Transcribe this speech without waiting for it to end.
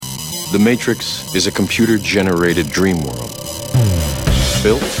The Matrix is a computer-generated dream world,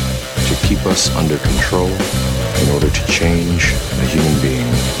 built to keep us under control in order to change a human being.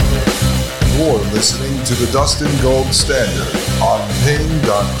 You're listening to the Dustin Gold Standard on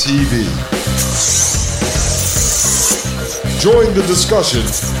Pain.tv. Join the discussion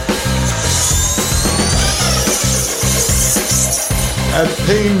at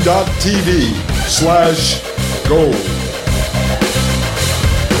Pain.tv/gold.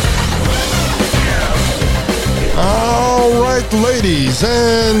 All right, ladies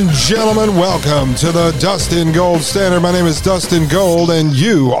and gentlemen, welcome to the Dustin Gold Standard. My name is Dustin Gold, and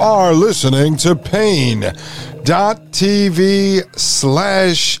you are listening to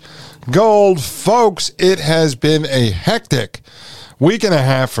Pain.tv/gold. Folks, it has been a hectic week and a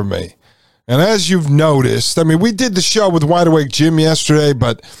half for me. And as you've noticed, I mean, we did the show with Wide Awake Jim yesterday,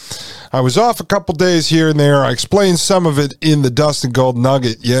 but I was off a couple days here and there. I explained some of it in the Dustin Gold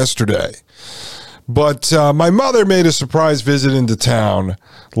Nugget yesterday. But my mother made a surprise visit into town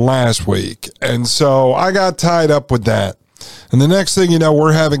last week, and so I got tied up with that. And the next thing you know,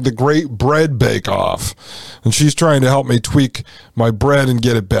 we're having the great bread bake-off, and she's trying to help me tweak my bread and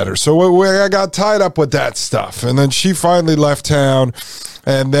get it better. So I got tied up with that stuff, and then she finally left town,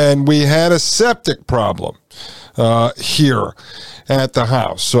 and then we had a septic problem here at the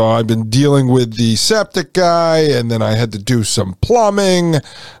house. So I've been dealing with the septic guy, and then I had to do some plumbing.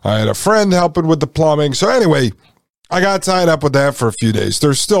 I had a friend helping with the plumbing. So anyway, I got tied up with that for a few days.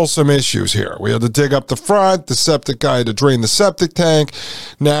 There's still some issues here. We had to dig up the front. The septic guy had to drain the septic tank.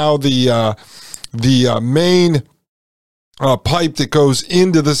 Now the main pipe that goes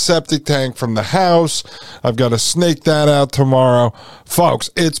into the septic tank from the house, I've got to snake that out tomorrow.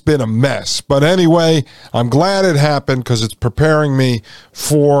 Folks, it's been a mess. But anyway, I'm glad it happened because it's preparing me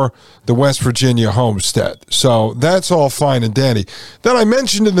for the West Virginia homestead. So that's all fine and dandy. Then I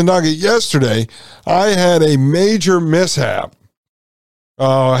mentioned in the Nugget yesterday, I had a major mishap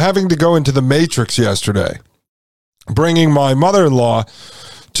having to go into the Matrix yesterday, bringing my mother-in-law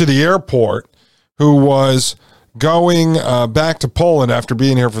to the airport, who was going back to Poland after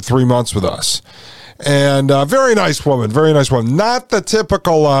being here for 3 months with us. And very nice woman, very nice woman. Not the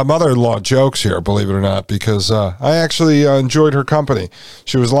typical mother-in-law jokes here, believe it or not, because I actually enjoyed her company.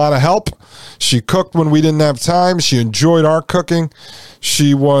 She was a lot of help. She cooked when we didn't have time. She enjoyed our cooking.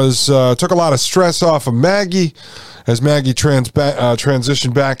 She was took a lot of stress off of Maggie as Maggie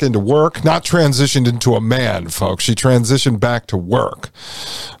transitioned back into work. Not transitioned into a man, folks. She transitioned back to work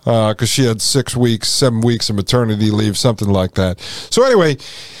because she had 7 weeks of maternity leave, something like that. So anyway,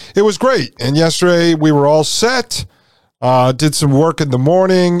 it was great. And yesterday we were all set, did some work in the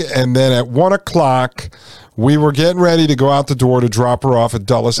morning, and then at 1 o'clock, we were getting ready to go out the door to drop her off at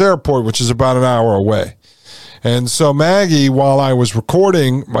Dulles Airport, which is about an hour away. And so Maggie, while I was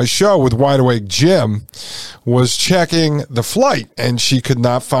recording my show with Wide Awake Jim, was checking the flight, and she could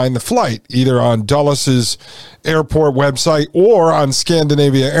not find the flight, either on Dulles' airport website or on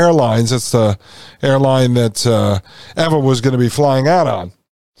Scandinavia Airlines. That's the airline that Eva was going to be flying out on.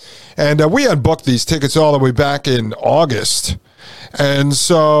 And we had booked these tickets all the way back in August. And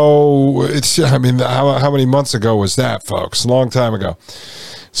so how many months ago was that, folks? A long time ago.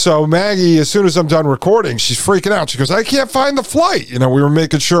 So Maggie, as soon as I'm done recording, she's freaking out. She goes, I can't find the flight. You know, we were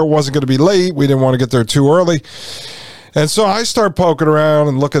making sure it wasn't going to be late. We didn't want to get there too early. And so I start poking around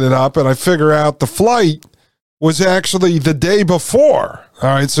and looking it up, and I figure out the flight was actually the day before. All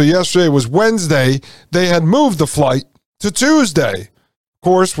right, so yesterday was Wednesday. They had moved the flight to Tuesday. Of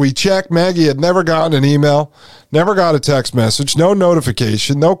course, we checked. Maggie had never gotten an email, never got a text message, no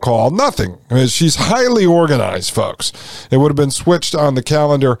notification, no call, nothing. I mean, she's highly organized, folks. It would have been switched on the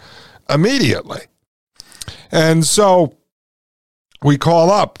calendar immediately. And so we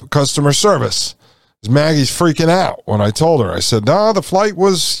call up customer service. Maggie's freaking out when I told her. I said, no, the flight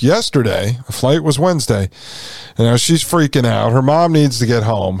was yesterday. The flight was Wednesday. And now she's freaking out. Her mom needs to get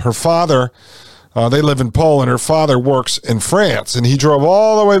home. Her father... they live in Poland. Her father works in France, and he drove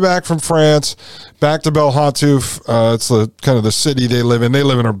all the way back from France, back to Belhatuf. It's kind of the city they live in. They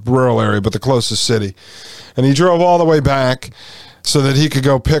live in a rural area, but the closest city. And he drove all the way back so that he could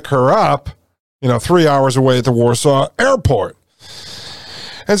go pick her up, 3 hours away at the Warsaw airport.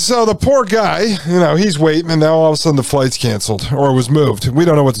 And so the poor guy, he's waiting, and now all of a sudden the flight's canceled or it was moved. We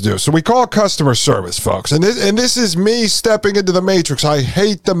don't know what to do. So we call customer service, folks. And this is me stepping into the Matrix. I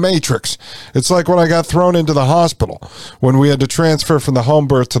hate the Matrix. It's like when I got thrown into the hospital, when we had to transfer from the home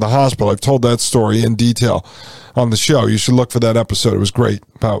birth to the hospital. I've told that story in detail on the show. You should look for that episode. It was great,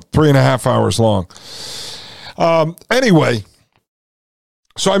 about 3.5 hours long. Anyway,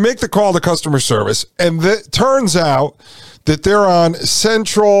 so I make the call to customer service, and it turns out that they're on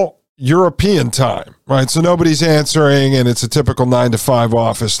Central European time, right? So nobody's answering, and it's a typical 9 to 5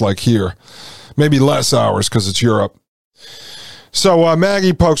 office like here. Maybe less hours because it's Europe. So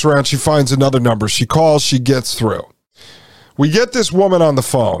Maggie pokes around. She finds another number. She calls. She gets through. We get this woman on the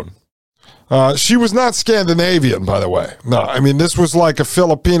phone. She was not Scandinavian, by the way. No, I mean, this was like a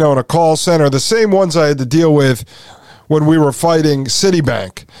Filipino in a call center, the same ones I had to deal with when we were fighting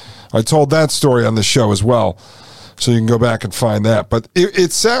Citibank. I told that story on the show as well, so you can go back and find that. But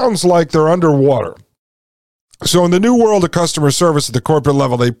it sounds like they're underwater. So in the new world of customer service at the corporate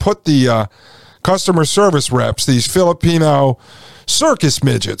level, they put the customer service reps, these Filipino circus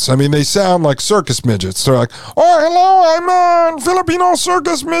midgets. I mean, they sound like circus midgets. They're like, oh, hello, I'm a Filipino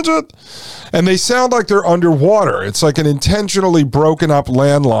circus midget. And they sound like they're underwater. It's like an intentionally broken up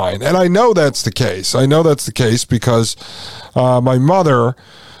landline. And I know that's the case. I know that's the case because my mother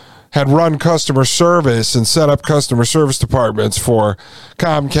had run customer service and set up customer service departments for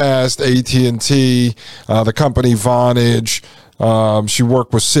Comcast, AT&T, the company Vonage. She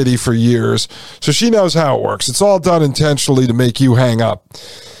worked with Citi for years, so she knows how it works. It's all done intentionally to make you hang up.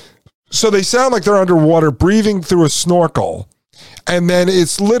 So they sound like they're underwater, breathing through a snorkel, and then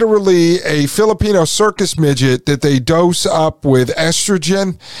it's literally a Filipino circus midget that they dose up with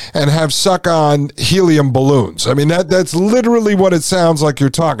estrogen and have suck on helium balloons. I mean, that's literally what it sounds like you're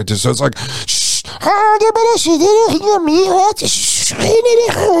talking to. So it's like,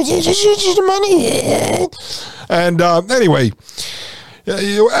 and anyway,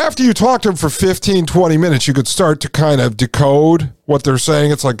 after you talk to them for 15, 20 minutes, you could start to kind of decode what they're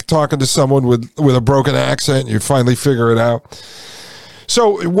saying. It's like talking to someone with a broken accent. You finally figure it out.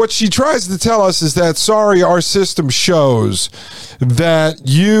 So what she tries to tell us is that, sorry, our system shows that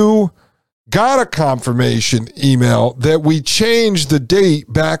you got a confirmation email that we changed the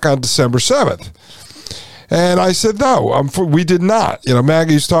date back on December 7th. And I said, no, we did not. You know,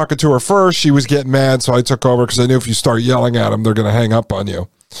 Maggie's talking to her first. She was getting mad, so I took over because I knew if you start yelling at them, they're going to hang up on you.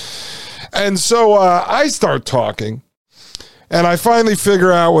 And so I start talking, and I finally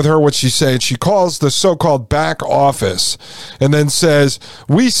figure out with her what she's saying. She calls the so-called back office and then says,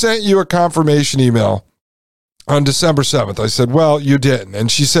 we sent you a confirmation email on December 7th. I said, well, you didn't. And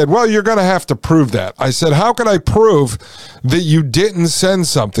she said, well, you're going to have to prove that. I said, how can I prove that you didn't send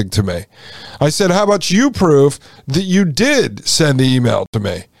something to me? I said, how about you prove that you did send the email to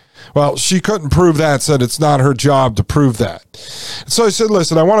me? Well, she couldn't prove that, said it's not her job to prove that. So I said,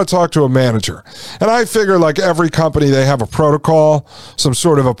 listen, I want to talk to a manager. And I figure like every company, they have a protocol, some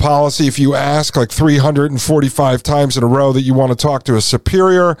sort of a policy. If you ask like 345 times in a row that you want to talk to a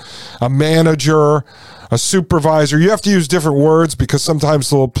superior, a manager, a supervisor, you have to use different words because sometimes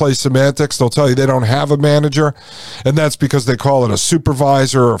they'll play semantics. They'll tell you they don't have a manager, and that's because they call it a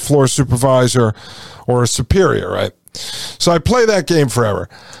supervisor or a floor supervisor or a superior, right? So I play that game forever.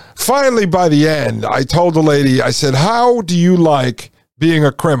 Finally, by the end, I told the lady, I said, how do you like being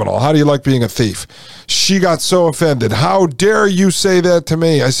a criminal? How do you like being a thief? She got so offended. How dare you say that to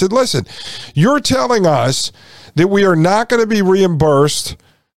me? I said, listen, you're telling us that we are not going to be reimbursed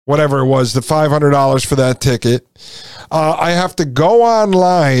whatever it was, the $500 for that ticket. I have to go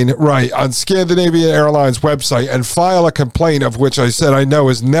online, right, on Scandinavian Airlines website and file a complaint, of which I said I know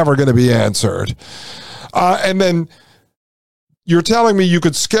is never going to be answered. And then you're telling me you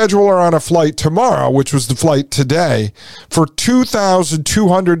could schedule her on a flight tomorrow, which was the flight today, for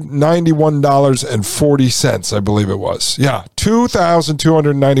 $2,291.40, I believe it was. Yeah,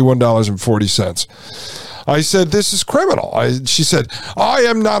 $2,291.40. I said, this is criminal. She said, I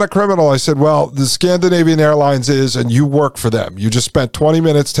am not a criminal. I said, well, the Scandinavian Airlines is, and you work for them. You just spent 20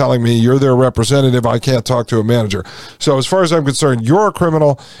 minutes telling me you're their representative. I can't talk to a manager. So as far as I'm concerned, you're a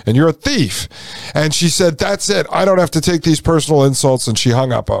criminal and you're a thief. And she said, that's it. I don't have to take these personal insults. And she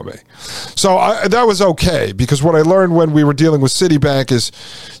hung up on me. So that was okay, because what I learned when we were dealing with Citibank is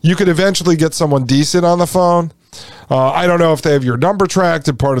you could eventually get someone decent on the phone. I don't know if they have your number tracked,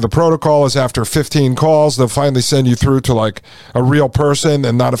 and part of the protocol is after 15 calls, they'll finally send you through to like a real person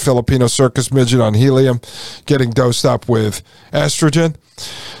and not a Filipino circus midget on helium getting dosed up with estrogen.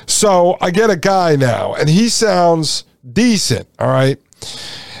 So I get a guy now, and he sounds decent, all right?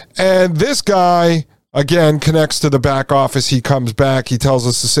 And this guy, again, connects to the back office. He comes back. He tells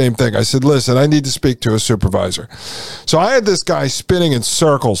us the same thing. I said, listen, I need to speak to a supervisor. So I had this guy spinning in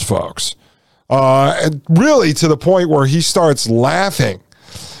circles, folks. And really to the point where he starts laughing.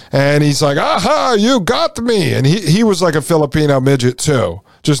 And he's like, aha, you got me. And he was like a Filipino midget too,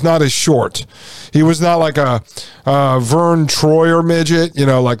 just not as short. He was not like a Vern Troyer midget, you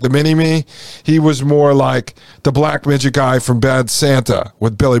know, like the mini-me. He was more like the black midget guy from Bad Santa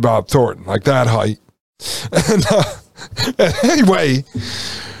with Billy Bob Thornton, like that height. And anyway,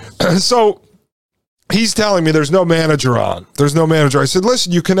 So he's telling me there's no manager on. There's no manager. I said,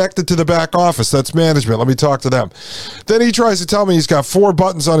 listen, you connected to the back office. That's management. Let me talk to them. Then he tries to tell me he's got 4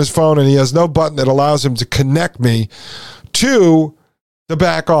 buttons on his phone and he has no button that allows him to connect me to the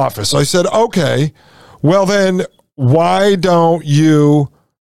back office. I said, okay, well then why don't you...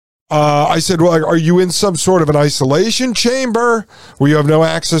 I said, well, are you in some sort of an isolation chamber where you have no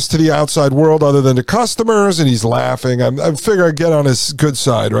access to the outside world other than the customers? And he's laughing. I figure I'd get on his good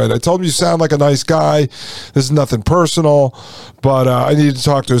side, right? I told him you sound like a nice guy. This is nothing personal, but I needed to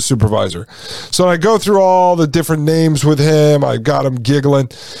talk to his supervisor. So I go through all the different names with him. I got him giggling.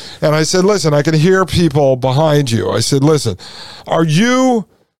 And I said, listen, I can hear people behind you. I said, listen, are you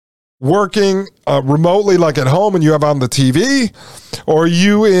working remotely like at home and you have on the TV, or are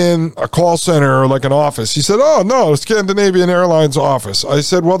you in a call center or like an office? He said, oh, no, Scandinavian Airlines office. I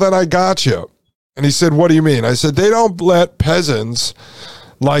said, well, then I got you. And he said, what do you mean? I said, they don't let peasants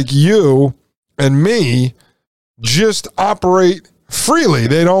like you and me just operate freely.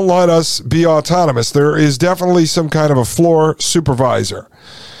 They don't let us be autonomous. There is definitely some kind of a floor supervisor.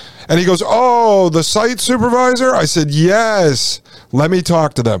 And he goes, oh, the site supervisor? I said, yes. Let me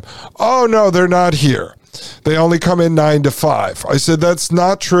talk to them. Oh, no, they're not here. They only come in 9 to 5. I said, that's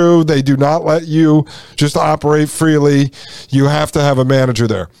not true. They do not let you just operate freely. You have to have a manager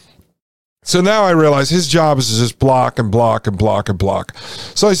there. So now I realize his job is to just block and block and block and block.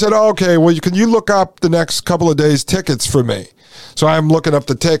 So I said, okay, well, can you look up the next couple of days' tickets for me? So I'm looking up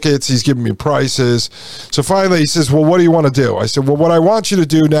the tickets. He's giving me prices. So finally he says, well, what do you want to do? I said, well, what I want you to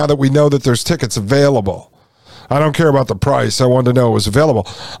do now that we know that there's tickets available, I don't care about the price. I wanted to know it was available.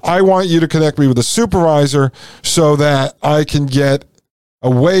 I want you to connect me with a supervisor so that I can get a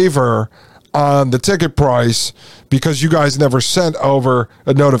waiver on the ticket price because you guys never sent over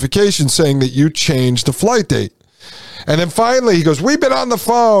a notification saying that you changed the flight date. And then finally he goes, we've been on the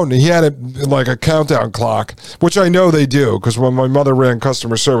phone. He had it like a countdown clock, which I know they do because when my mother ran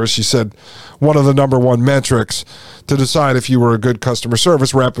customer service, she said one of the number one metrics to decide if you were a good customer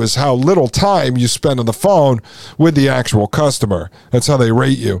service rep is how little time you spend on the phone with the actual customer. That's how they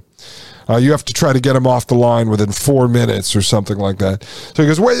rate you. You have to try to get them off the line within 4 minutes or something like that. So he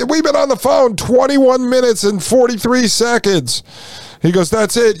goes, wait, we've been on the phone 21 minutes and 43 seconds. He goes,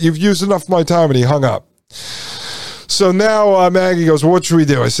 that's it. You've used enough of my time. And he hung up. So now Maggie goes, well, what should we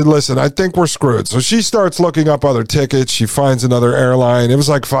do? I said, listen, I think we're screwed. So she starts looking up other tickets. She finds another airline. It was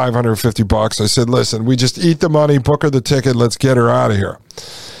like $550. I said, listen, we just eat the money, book her the ticket. Let's get her out of here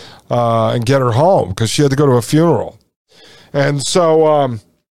and get her home because she had to go to a funeral. And so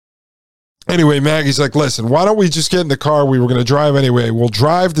anyway, Maggie's like, listen, why don't we just get in the car? We were going to drive anyway. We'll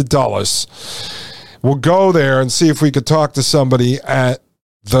drive to Dulles. We'll go there and see if we could talk to somebody at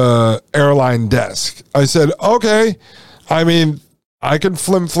the airline desk. I said, okay. I mean, I can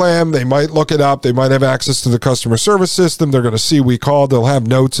flim-flam. They might look it up. They might have access to the customer service system. They're going to see we called. They'll have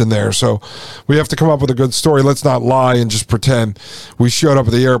notes in there. So we have to come up with a good story. Let's not lie and just pretend we showed up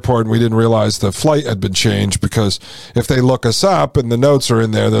at the airport and we didn't realize the flight had been changed, because if they look us up and the notes are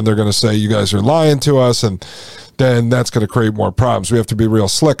in there, then they're going to say you guys are lying to us, and then that's going to create more problems. We have to be real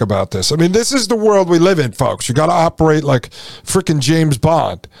slick about this. I mean, this is the world we live in, folks. You got to operate like freaking James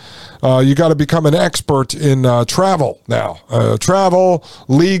Bond. You got to become an expert in travel now. Travel,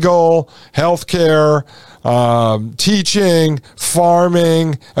 legal, healthcare, teaching,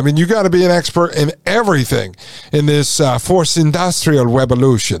 farming. I mean, you got to be an expert in everything in this fourth industrial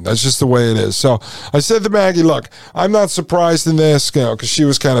revolution. That's just the way it is. So I said to Maggie, look, I'm not surprised in this, because she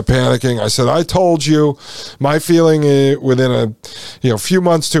was kind of panicking. I said, I told you, my feeling within a few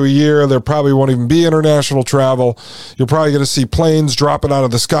months to a year, there probably won't even be international travel. You're probably going to see planes dropping out of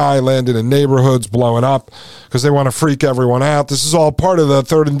the sky, landing in neighborhoods, blowing up because they want to freak everyone out. This is all part of the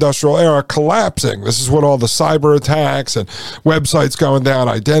third industrial era collapsing. This is what all the cyber attacks and websites going down,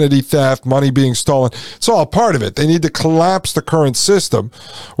 identity theft, money being stolen, it's all part of it. They need to collapse the current system,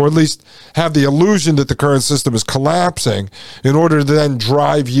 or at least have the illusion that the current system is collapsing, in order to then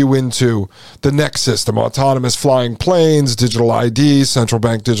drive you into the next system. Autonomous flying planes, digital IDs, central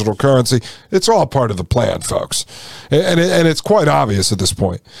bank digital currency. It's all part of the plan, folks. And it's quite obvious at this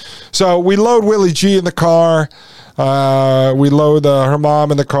point. So we load Willie G in the car. We load her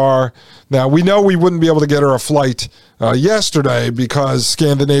mom in the car. Now, we know we wouldn't be able to get her a flight yesterday because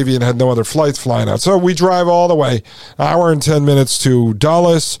Scandinavian had no other flights flying out. So we drive all the way, hour and 10 minutes to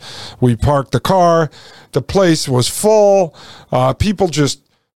Dulles. We park the car. The place was full. People just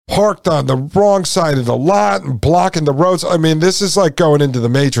parked on the wrong side of the lot and blocking the roads. I mean, this is like going into the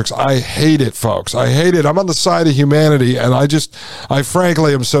Matrix. I hate it, folks. I hate it. I'm on the side of humanity, and I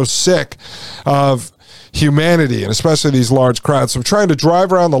frankly am so sick of humanity, and especially these large crowds. So trying to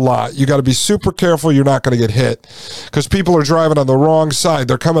drive around the lot, you got to be super careful you're not going to get hit, because people are driving on the wrong side.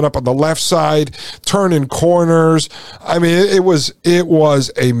 They're coming up on the left side, turning corners. I mean, it was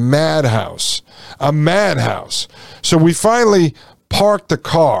a madhouse. A madhouse. So we finally parked the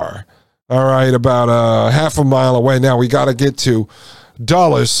car, all right, about half a mile away. Now we got to get to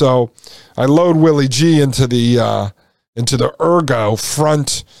Dulles, so I load Willie G into the Ergo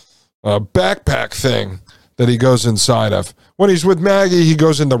front backpack thing that he goes inside of. When he's with Maggie, he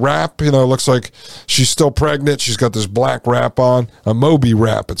goes in the wrap. You know, it looks like she's still pregnant. She's got this black wrap on, a Moby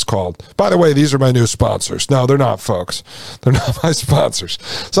wrap it's called. By the way, these are my new sponsors. No, they're not, folks. They're not my sponsors.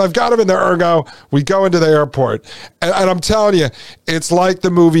 So I've got him in the Ergo. We go into the airport. And I'm telling you, it's like the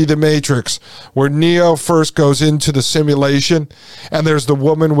movie The Matrix, where Neo first goes into the simulation, and there's the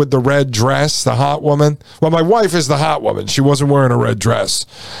woman with the red dress, the hot woman. Well, my wife is the hot woman. She wasn't wearing a red dress.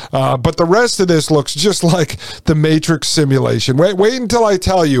 But the rest of this looks just like the Matrix simulation. Wait until I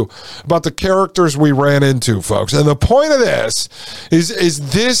tell you about the characters we ran into, folks. And the point of this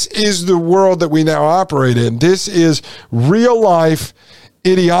is this is the world that we now operate in. This is real life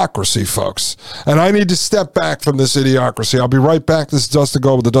idiocracy, folks. And I need to step back from this idiocracy. I'll be right back. This is Dustin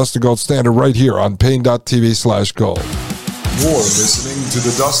Gold with the Dustin Gold Standard right here on Pain.tv/gold. You're listening to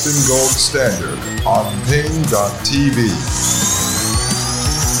the Dustin Gold Standard on Pain.tv.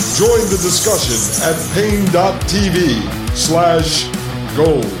 Join the discussion at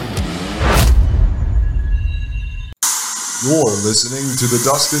Pain.tv/gold. You're listening to the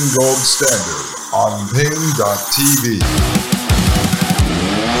Dustin Gold Standard on Pain.tv.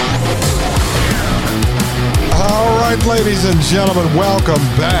 All right, ladies and gentlemen, welcome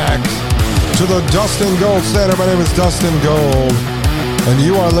back to the Dustin Gold Standard. My name is Dustin Gold, and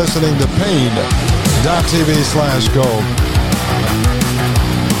you are listening to Pain.tv/gold.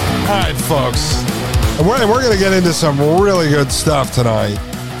 All right, folks. And we're going to get into some really good stuff tonight.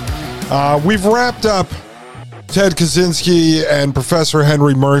 We've wrapped up Ted Kaczynski and Professor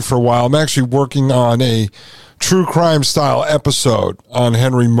Henry Murray for a while. I'm actually working on a true crime style episode on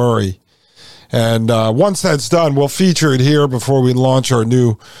Henry Murray. And once that's done, we'll feature it here before we launch our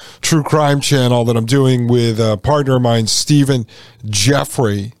new true crime channel that I'm doing with a partner of mine, Stephen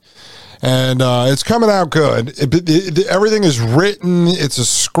Jeffrey. And it's coming out good. Everything is written. It's a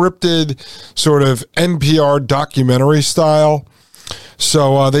scripted sort of NPR documentary style.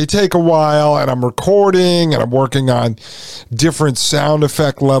 So they take a while, and I'm recording, and I'm working on different sound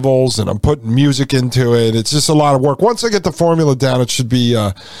effect levels, and I'm putting music into it. It's just a lot of work. Once I get the formula down, it should be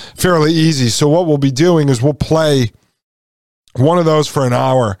fairly easy. So what we'll be doing is we'll play one of those for an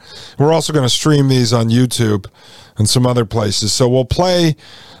hour. We're also going to stream these on YouTube and some other places. So we'll play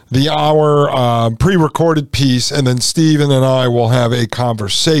the hour pre-recorded piece, and then Steven and I will have a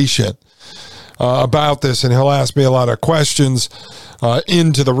conversation about this, and he'll ask me a lot of questions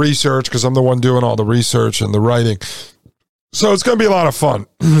into the research, because I'm the one doing all the research and the writing. So it's going to be a lot of fun.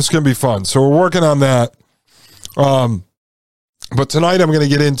 It's going to be fun. So we're working on that. But tonight I'm going to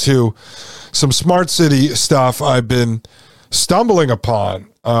get into some smart city stuff I've been stumbling upon.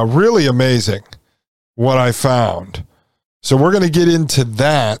 Really amazing what I found. So we're going to get into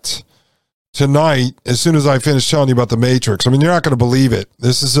that tonight as soon as I finish telling you about the Matrix. I mean, you're not going to believe it.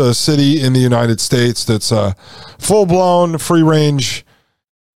 This is a city in the United States that's a full-blown, free-range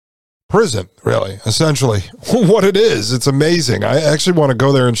prison, really, essentially. What it is, it's amazing. I actually want to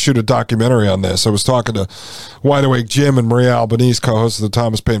go there and shoot a documentary on this. I was talking to Wide Awake Jim and Maria Albanese, co-host of the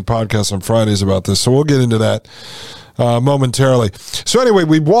Thomas Paine podcast on Fridays, about this. So we'll get into that momentarily. So anyway,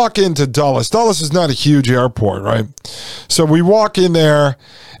 we walk into Dulles. Dulles is not a huge airport, right? So we walk in there,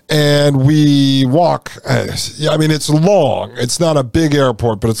 and we walk, I mean, it's long. It's not a big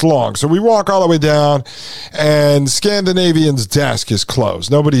airport, but it's long. So we walk all the way down, and Scandinavian's desk is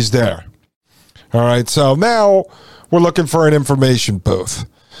closed. Nobody's there. All right, so now we're looking for an information booth.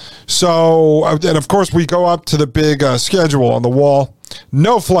 So, and of course, we go up to the big schedule on the wall.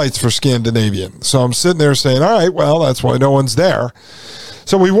 No flights for Scandinavian. So I'm sitting there saying, all right, well, that's why no one's there.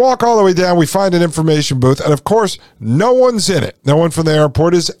 So we walk all the way down. We find an information booth. And, of course, no one's in it. No one from the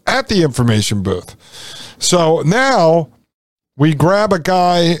airport is at the information booth. So now we grab a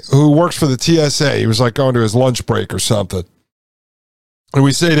guy who works for the TSA. He was like going to his lunch break or something. And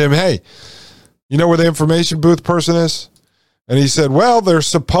we say to him, hey, you know where the information booth person is? And he said, well, they're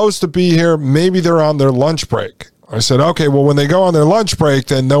supposed to be here. Maybe they're on their lunch break. I said, okay, well, when they go on their lunch break,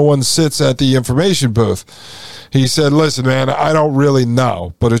 then no one sits at the information booth. He said, listen, man, I don't really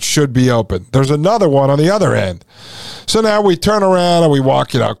know, but it should be open. There's another one on the other end. So now we turn around and we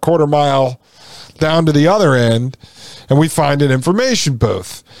walk, a quarter mile down to the other end, and we find an information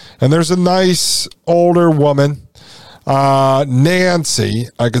booth. And there's a nice older woman, Nancy.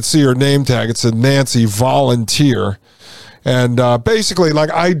 I could see her name tag. It said Nancy Volunteer. And basically,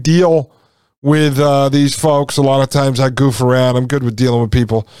 like, I deal with these folks. A lot of times I goof around. I'm good with dealing with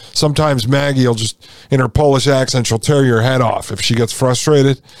people. Sometimes Maggie will just, in her Polish accent, she'll tear your head off if she gets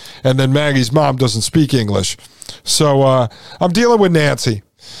frustrated. And then Maggie's mom doesn't speak English. So I'm dealing with Nancy.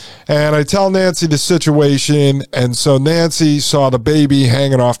 And I tell Nancy the situation. And so Nancy saw the baby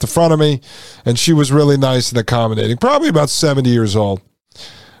hanging off the front of me. And she was really nice and accommodating. Probably about 70 years old.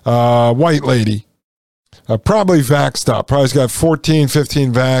 White lady. Probably vaxxed up. Probably's got 14,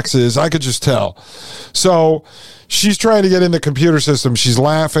 15 vaxes. I could just tell. So she's trying to get in the computer system. She's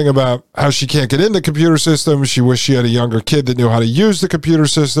laughing about how she can't get in the computer system. She wished she had a younger kid that knew how to use the computer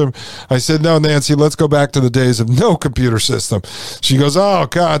system. I said, no, Nancy, let's go back to the days of no computer system. She goes, oh,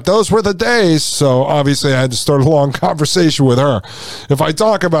 God, those were the days. So obviously I had to start a long conversation with her. If I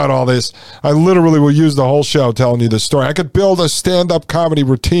talk about all this, I literally will use the whole show telling you this story. I could build a stand-up comedy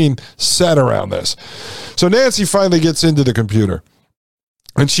routine set around this. So Nancy finally gets into the computer.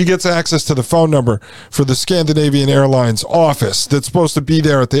 And she gets access to the phone number for the Scandinavian Airlines office that's supposed to be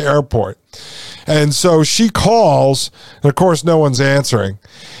there at the airport. And so she calls, and of course, no one's answering.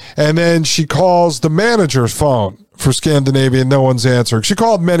 And then she calls the manager's phone for Scandinavian. No one's answering. She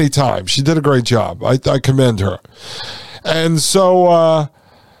called many times. She did a great job. I commend her. And so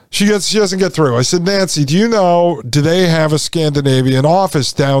she doesn't get through. I said, Nancy, do they have a Scandinavian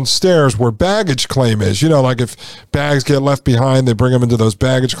office downstairs where baggage claim is? You know, like if bags get left behind, they bring them into those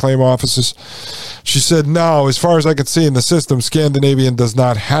baggage claim offices. She said, no, as far as I could see in the system, Scandinavian does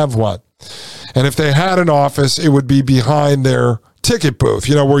not have one. And if they had an office, it would be behind their ticket booth,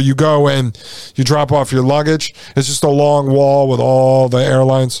 you know, where you go and you drop off your luggage. It's just a long wall with all the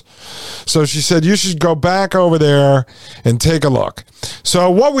airlines. So she said, you should go back over there and take a look. So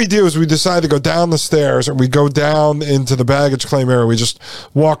what we do is we decide to go down the stairs and we go down into the baggage claim area. We just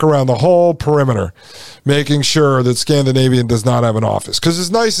walk around the whole perimeter, making sure that Scandinavian does not have an office. Because as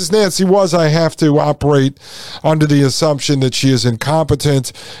nice as Nancy was, I have to operate under the assumption that she is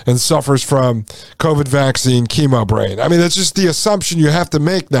incompetent and suffers from COVID vaccine chemo brain. I mean, that's just the assumption you have to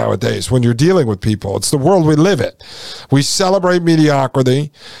make nowadays when you're dealing with people. It's the world we live in. We celebrate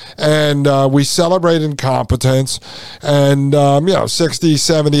mediocrity and we celebrate incompetence. And, 60,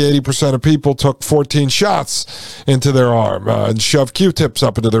 70, 80% of people took 14 shots into their arm and shoved Q-tips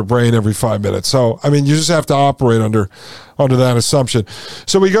up into their brain every 5 minutes. So, I mean, you just have to operate under that assumption.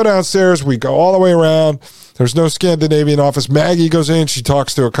 So we go downstairs, we go all the way around. There's no Scandinavian office. Maggie goes in. She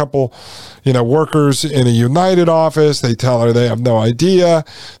talks to a couple, workers in a United office. They tell her they have no idea.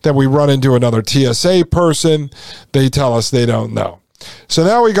 Then we run into another TSA person. They tell us they don't know. So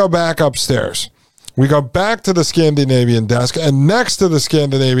now we go back upstairs. We go back to the Scandinavian desk, and next to the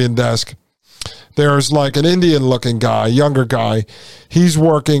Scandinavian desk, there's like an Indian-looking guy, younger guy. He's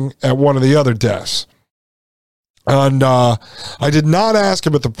working at one of the other desks. And I did not ask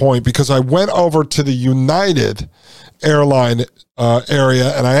him at the point because I went over to the United airline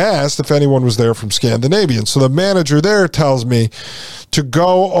area and I asked if anyone was there from Scandinavian. So the manager there tells me to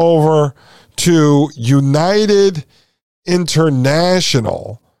go over to United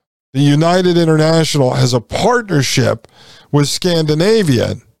International. The United International has a partnership with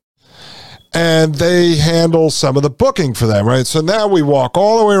Scandinavian. And they handle some of the booking for them, right? So now we walk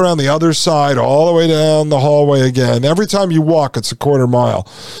all the way around the other side, all the way down the hallway again. Every time you walk, it's a quarter mile.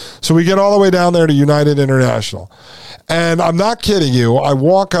 So we get all the way down there to United International. And I'm not kidding you. I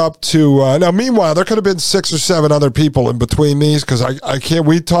walk up to, now meanwhile, there could have been 6 or 7 other people in between these because I can't,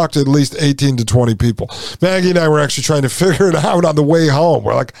 we talked to at least 18 to 20 people. Maggie and I were actually trying to figure it out on the way home.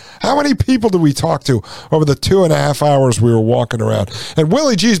 We're like, how many people did we talk to over the 2.5 hours we were walking around? And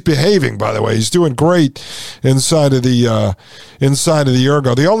Willie G's behaving, by the way. He's doing great inside of the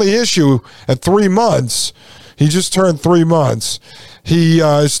ergo. The only issue at 3 months, he just turned 3 months. He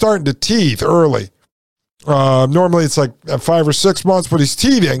is starting to teeth early. Normally it's like 5 or 6 months, but he's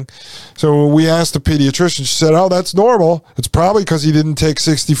teething. So we asked the pediatrician. She said, oh, that's normal. It's probably because he didn't take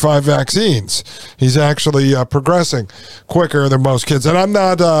 65 vaccines. He's actually progressing quicker than most kids. And I'm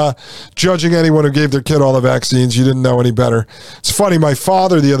not judging anyone who gave their kid all the vaccines. You didn't know any better. It's funny. My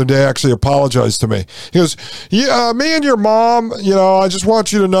father the other day actually apologized to me. He goes, yeah, me and your mom, I just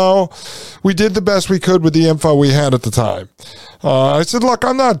want you to know we did the best we could with the info we had at the time. I said, look,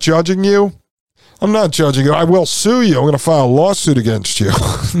 I'm not judging you. I'm not judging you. I will sue you. I'm going to file a lawsuit against you.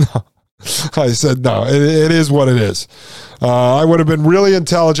 No. I said, no, it is what it is. I would have been really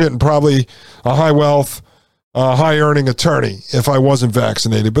intelligent and probably a high wealth high-earning attorney if I wasn't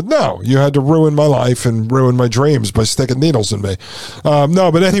vaccinated. But no, you had to ruin my life and ruin my dreams by sticking needles in me.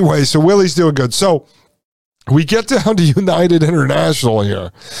 No, but anyway, so Willie's doing good. So we get down to United International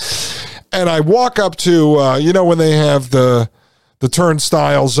here, and I walk up to, when they have the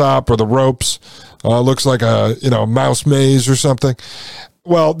turnstiles up or the ropes, looks like a, mouse maze or something.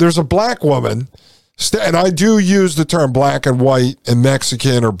 Well, there's a black woman, and I do use the term black and white and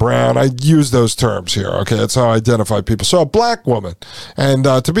Mexican or brown. I use those terms here. Okay, that's how I identify people. So a black woman, and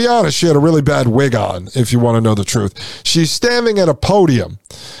to be honest, she had a really bad wig on, if you want to know the truth. She's standing at a podium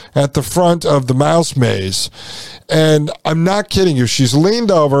at the front of the mouse maze, and I'm not kidding you. She's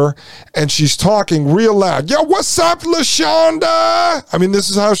leaned over, and she's talking real loud. Yo, what's up, LaShonda? I mean, this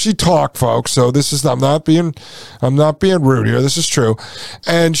is how she talked, folks. So this is, I'm not being rude here. This is true.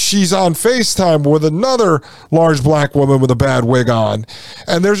 And she's on FaceTime with another large black woman with a bad wig on,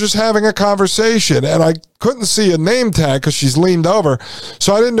 and they're just having a conversation. And I couldn't see a name tag because she's leaned over,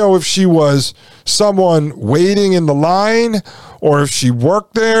 so I didn't know if she was someone waiting in the line or if she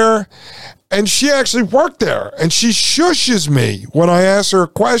worked there. And she actually worked there, and she shushes me when I ask her a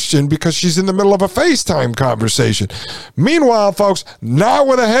question because she's in the middle of a FaceTime conversation. Meanwhile, folks, not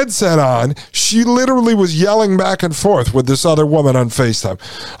with a headset on, she literally was yelling back and forth with this other woman on FaceTime.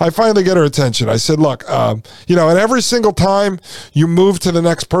 I finally get her attention. I said, look, and every single time you move to the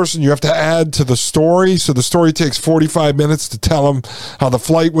next person, you have to add to the story. So the story takes 45 minutes to tell them how the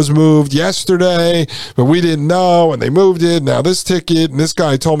flight was moved yesterday, but we didn't know, and they moved it. Now this ticket, and this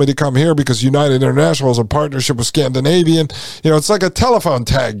guy told me to come here because United International is a partnership with Scandinavian. It's like a telephone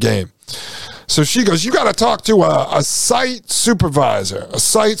tag game. So she goes, you got to talk to a site supervisor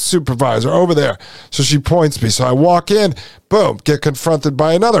over there. So she points me. So I walk in, boom, get confronted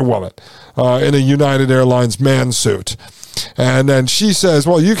by another woman in a United Airlines man suit. And then she says,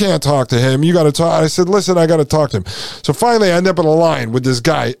 well, you can't talk to him. You got to talk. I said, listen, I got to talk to him. So finally, I end up in a line with this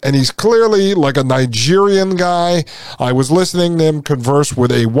guy, and he's clearly like a Nigerian guy. I was listening to him converse with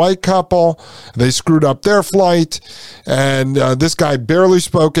a white couple. They screwed up their flight, and this guy barely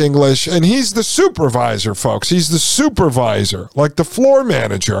spoke English, and he's the supervisor, folks. He's the supervisor, like the floor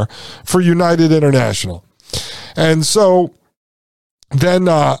manager for United International. And so then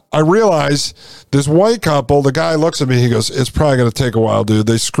I realize this white couple, the guy looks at me, he goes, it's probably going to take a while, dude.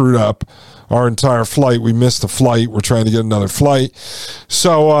 They screwed up our entire flight. We missed the flight. We're trying to get another flight.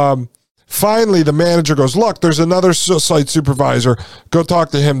 So finally, the manager goes, look, there's another site supervisor. Go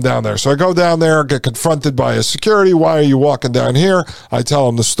talk to him down there. So I go down there, get confronted by a security. Why are you walking down here? I tell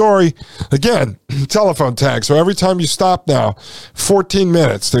him the story. Again, telephone tag. So every time you stop now, 14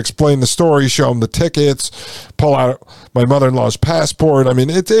 minutes to explain the story, show him the tickets, pull out my mother-in-law's passport. I mean,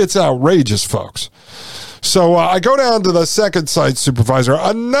 it's outrageous, folks. So I go down to the second site supervisor,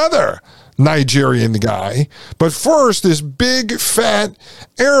 another Nigerian guy. But first, this big, fat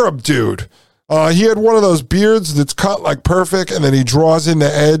Arab dude. He had one of those beards that's cut like perfect, and then he draws in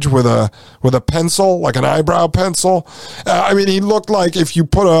the edge with a pencil, like an eyebrow pencil. He looked like if you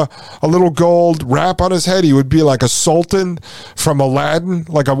put a little gold wrap on his head, he would be like a sultan from Aladdin,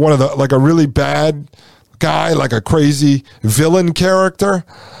 like a really bad guy, like a crazy villain character.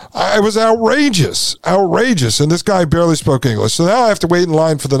 It was outrageous. And this guy barely spoke English. So now I have to wait in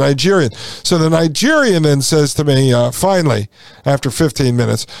line for the Nigerian. So the Nigerian then says to me, finally, after 15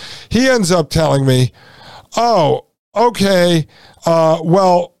 minutes, he ends up telling me, oh, okay,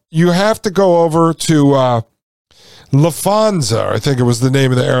 well, you have to go over to Lufthansa, I think it was the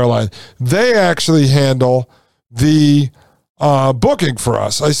name of the airline. They actually handle the booking for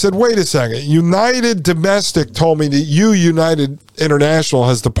us. I said, wait a second. United Domestic told me that United International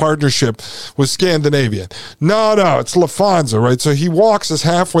has the partnership with Scandinavian. No, it's Lufthansa, right? So he walks us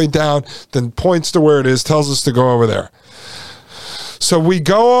halfway down, then points to where it is, tells us to go over there. So we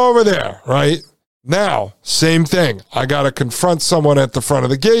go over there, right? Now, same thing. I got to confront someone at the front of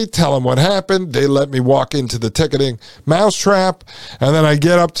the gate, tell them what happened. They let me walk into the ticketing mousetrap, and then I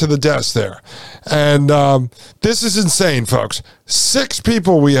get up to the desk there. And this is insane, folks. 6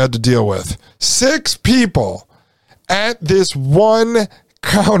 people we had to deal with. 6 people at this one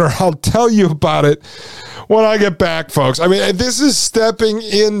counter. I'll tell you about it when I get back, folks. I mean, this is stepping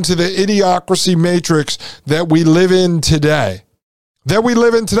into the idiocracy matrix that we live in today.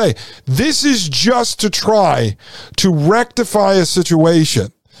 This is just to try to rectify a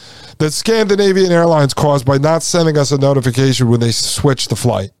situation that Scandinavian Airlines caused by not sending us a notification when they switched the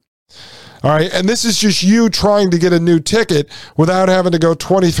flight. All right. And this is just you trying to get a new ticket without having to go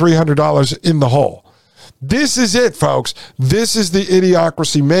 $2,300 in the hole. This is it, folks. This is the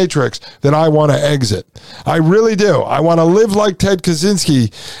idiocracy matrix that I want to exit. I really do. I want to live like Ted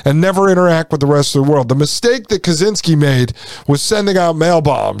Kaczynski and never interact with the rest of the world. The mistake that Kaczynski made was sending out mail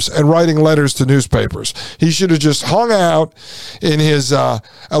bombs and writing letters to newspapers. He should have just hung out in his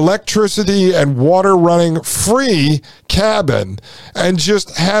electricity and water running free cabin and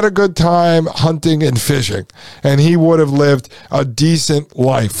just had a good time hunting and fishing. And he would have lived a decent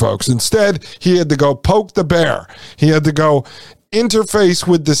life, folks. Instead, he had to go poke the bear. He had to go interface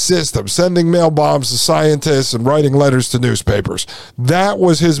with the system, sending mail bombs to scientists and writing letters to newspapers. That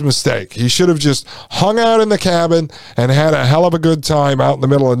was his mistake. He should have just hung out in the cabin and had a hell of a good time out in the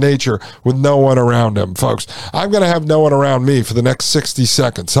middle of nature with no one around him, folks. I'm going to have no one around me for the next 60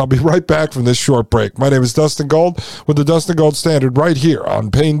 seconds. I'll be right back from this short break. My name is Dustin Gold with the Dustin Gold Standard right here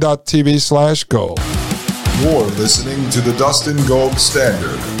on Pain.tv/gold. You're listening to the Dustin Gold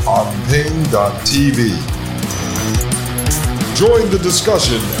Standard on Pain.tv. Join the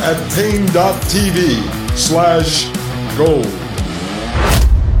discussion at Pain.tv/gold.